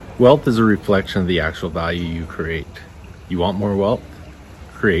Wealth is a reflection of the actual value you create. You want more wealth?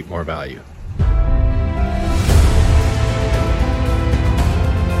 Create more value. Hey,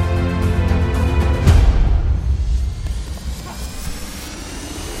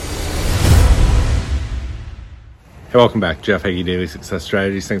 welcome back. Jeff Hagee, Daily Success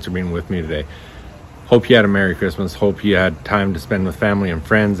Strategies. Thanks for being with me today. Hope you had a Merry Christmas. Hope you had time to spend with family and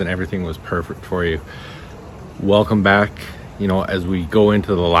friends and everything was perfect for you. Welcome back. As we go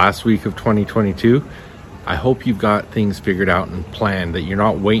into the last week of 2022, I hope you've got things figured out and planned, that you're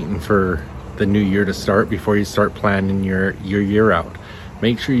not waiting for the new year to start before you start planning your year out.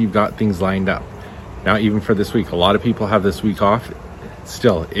 Make sure you've got things lined up. Now, even for this week, a lot of people have this week off.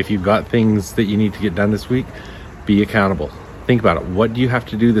 Still, if you've got things that you need to get done this week, be accountable. Think about it. What do you have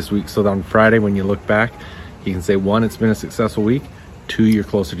to do this week so that on Friday when you look back, you can say, 1, it's been a successful week. 2, you're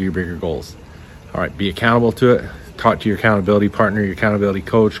closer to your bigger goals. All right, be accountable to it. Talk to your accountability partner, your accountability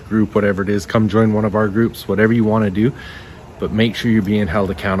coach, group, whatever it is. Come join one of our groups, whatever you want to do, but make sure you're being held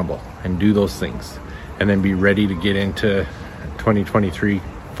accountable and do those things, and then be ready to get into 2023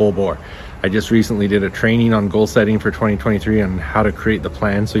 full bore. I just recently did a training on goal setting for 2023 and how to create the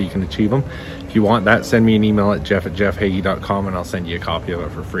plan so you can achieve them. If you want that, send me an email at jeff@jeffhagee.com and I'll send you a copy of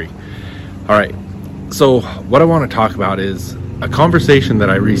it for free. All right, so what I want to talk about is a conversation that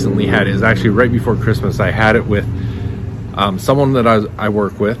I recently had. Is actually right before Christmas. I had it with someone that I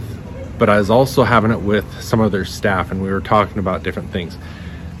work with, but I was also having it with some of their staff, and we were talking about different things.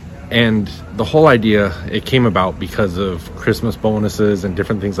 And the whole idea, it came about because of Christmas bonuses and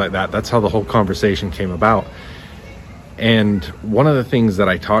different things like that. That's how the whole conversation came about. And one of the things that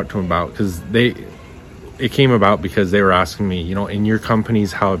I talked to them about, because it came about because they were asking me, in your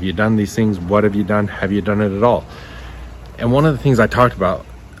companies, how have you done these things? What have you done? Have you done it at all? And one of the things I talked about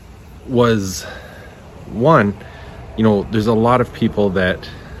was, one, there's a lot of people that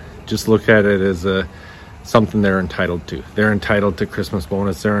just look at it as something they're entitled to. They're entitled to Christmas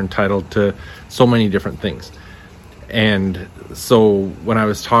bonus. They're entitled to so many different things. And so when I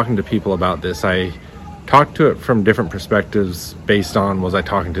was talking to people about this, I talked to it from different perspectives based on, was I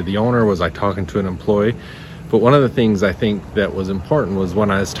talking to the owner? Was I talking to an employee? But one of the things I think that was important was when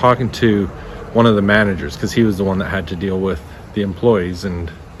I was talking to one of the managers, because he was the one that had to deal with the employees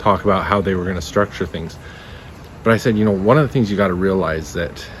and talk about how they were going to structure things. But I said, one of the things you got to realize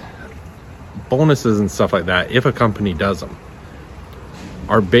that bonuses and stuff like that, if a company does them,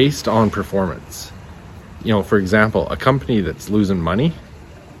 are based on performance. For example, a company that's losing money,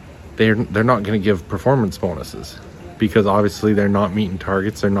 they're not going to give performance bonuses because obviously they're not meeting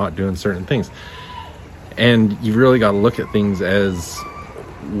targets, they're not doing certain things. And you really got to look at things as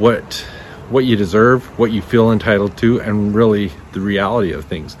what you deserve, what you feel entitled to, and really the reality of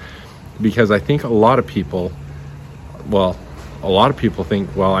things. Because I think a lot of people think,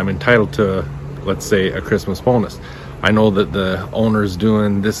 well, I'm entitled to, let's say, a Christmas bonus. I know that the owner's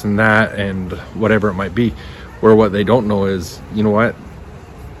doing this and that and whatever it might be, where what they don't know is,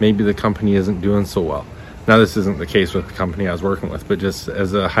 maybe the company isn't doing so well. Now, this isn't the case with the company I was working with, but just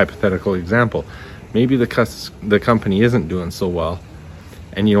as a hypothetical example, maybe the company isn't doing so well,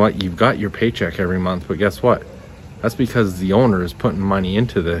 and you've got your paycheck every month, but guess what? That's because the owner is putting money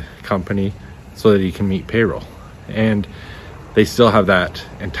into the company so that he can meet payroll. And they still have that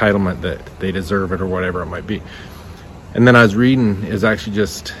entitlement that they deserve it or whatever it might be. And then I was reading, is actually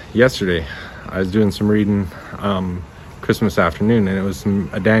just yesterday, I was doing some reading Christmas afternoon, and it was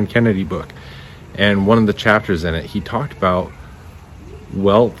a Dan Kennedy book. And one of the chapters in it, he talked about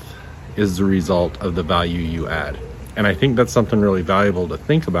wealth is the result of the value you add. And I think that's something really valuable to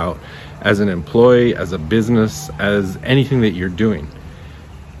think about as an employee, as a business, as anything that you're doing.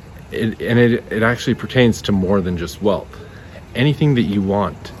 It actually pertains to more than just wealth. Anything that you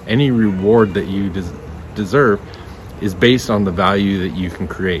want, any reward that you deserve is based on the value that you can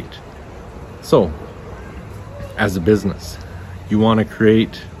create. So, as a business, you want to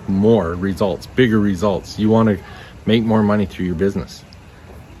create more results, bigger results. You want to make more money through your business.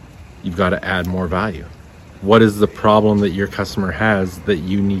 You've got to add more value. What is the problem that your customer has that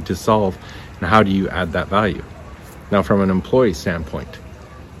you need to solve, and how do you add that value? Now, from an employee standpoint,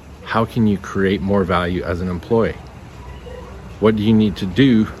 how can you create more value as an employee? What do you need to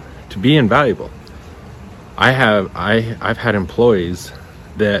do to be invaluable? I've had employees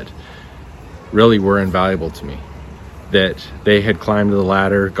that really were invaluable to me, that they had climbed the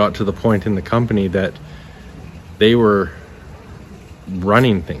ladder, got to the point in the company that they were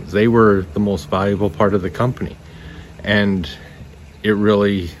running things. They were the most valuable part of the company, and it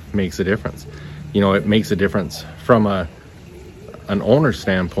really makes a difference. It makes a difference from an owner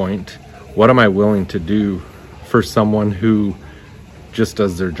standpoint. What am I willing to do for someone who just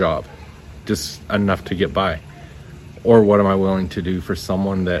does their job, just enough to get by? Or what am I willing to do for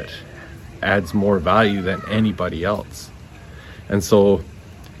someone that adds more value than anybody else? And so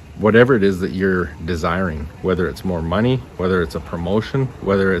whatever it is that you're desiring, whether it's more money, whether it's a promotion,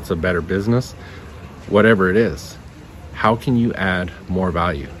 whether it's a better business, whatever it is, how can you add more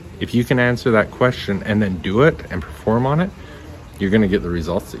value? If you can answer that question and then do it and perform on it, you're going to get the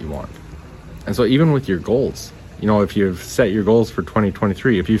results that you want. And so even with your goals, you know, if you've set your goals for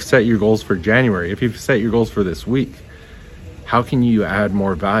 2023, if you've set your goals for January, if you've set your goals for this week, how can you add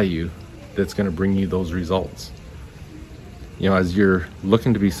more value that's going to bring you those results? You know, as you're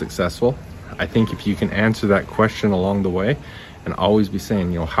looking to be successful, I think if you can answer that question along the way and always be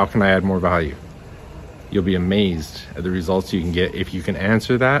saying, you know, how can I add more value? You'll be amazed at the results you can get if you can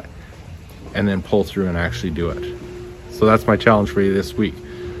answer that and then pull through and actually do it. So that's my challenge for you this week.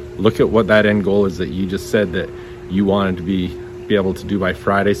 Look at what that end goal is that you just said that you wanted to be able to do by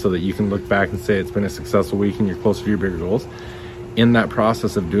Friday, so that you can look back and say it's been a successful week and you're closer to your bigger goals. In that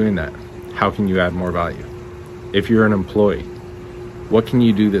process of doing that, how can you add more value? If you're an employee, what can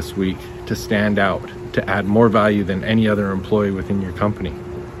you do this week to stand out, to add more value than any other employee within your company?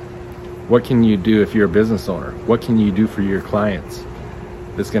 What can you do if you're a business owner? What can you do for your clients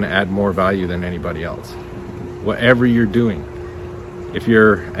that's going to add more value than anybody else? Whatever you're doing, if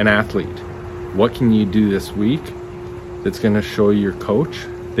you're an athlete, what can you do this week that's going to show your coach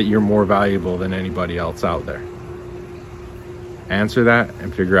that you're more valuable than anybody else out there? Answer that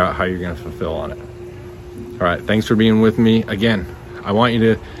and figure out how you're going to fulfill on it. All right, thanks for being with me. Again, I want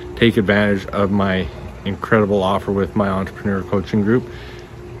you to take advantage of my incredible offer with my entrepreneur coaching group.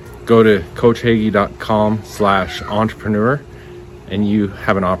 Go to coachhagee.com/entrepreneur and you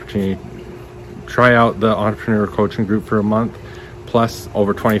have an opportunity to try out the entrepreneur coaching group for a month, plus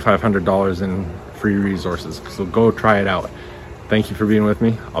over $2,500 in free resources. So go try it out. Thank you for being with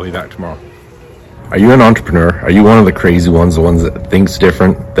me. I'll be back tomorrow. Are you an entrepreneur? Are you one of the crazy ones, the ones that thinks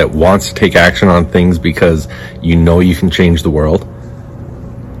different, that wants to take action on things because you know you can change the world?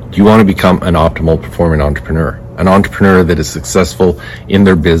 Do you want to become an optimal performing entrepreneur? An entrepreneur that is successful in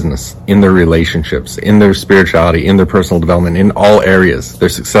their business, in their relationships, in their spirituality, in their personal development, in all areas. They're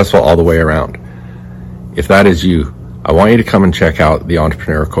successful all the way around. If that is you, I want you to come and check out the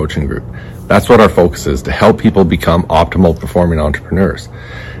Entrepreneur Coaching Group. That's what our focus is, to help people become optimal performing entrepreneurs.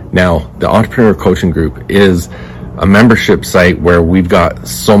 Now, the Entrepreneur Coaching Group is a membership site where we've got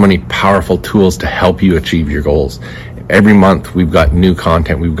so many powerful tools to help you achieve your goals. Every month we've got new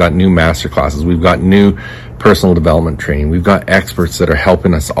content, we've got new masterclasses, we've got new personal development training, we've got experts that are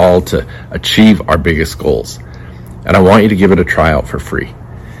helping us all to achieve our biggest goals. And I want you to give it a try out for free.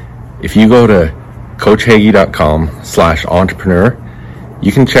 If you go to coachhagee.com/entrepreneur,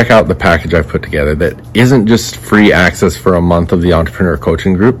 you can check out the package I've put together that isn't just free access for a month of the Entrepreneur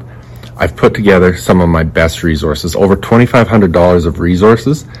Coaching Group. I've put together some of my best resources, over $2,500 of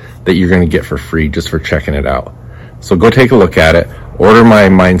resources that you're going to get for free just for checking it out. So go take a look at it, order my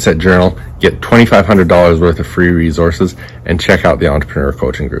Mindset Journal, get $2,500 worth of free resources, and check out the Entrepreneur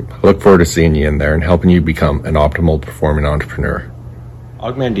Coaching Group. I look forward to seeing you in there and helping you become an optimal performing entrepreneur.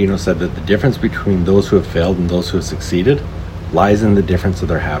 Og Mandino said that the difference between those who have failed and those who have succeeded lies in the difference of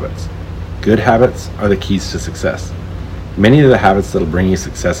their habits. Good habits are the keys to success. Many of the habits that'll bring you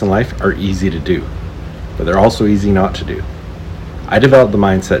success in life are easy to do, but they're also easy not to do. I developed the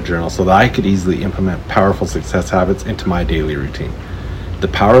Mindset Journal so that I could easily implement powerful success habits into my daily routine. The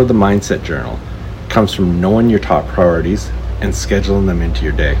power of the Mindset Journal comes from knowing your top priorities and scheduling them into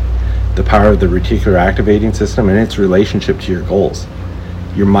your day. The power of the reticular activating system and its relationship to your goals,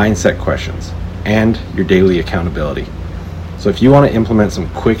 your mindset questions, and your daily accountability. So if you want to implement some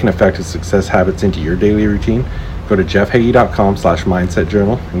quick and effective success habits into your daily routine, go to jeffhagee.com/mindset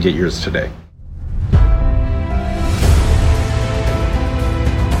journal and get yours today.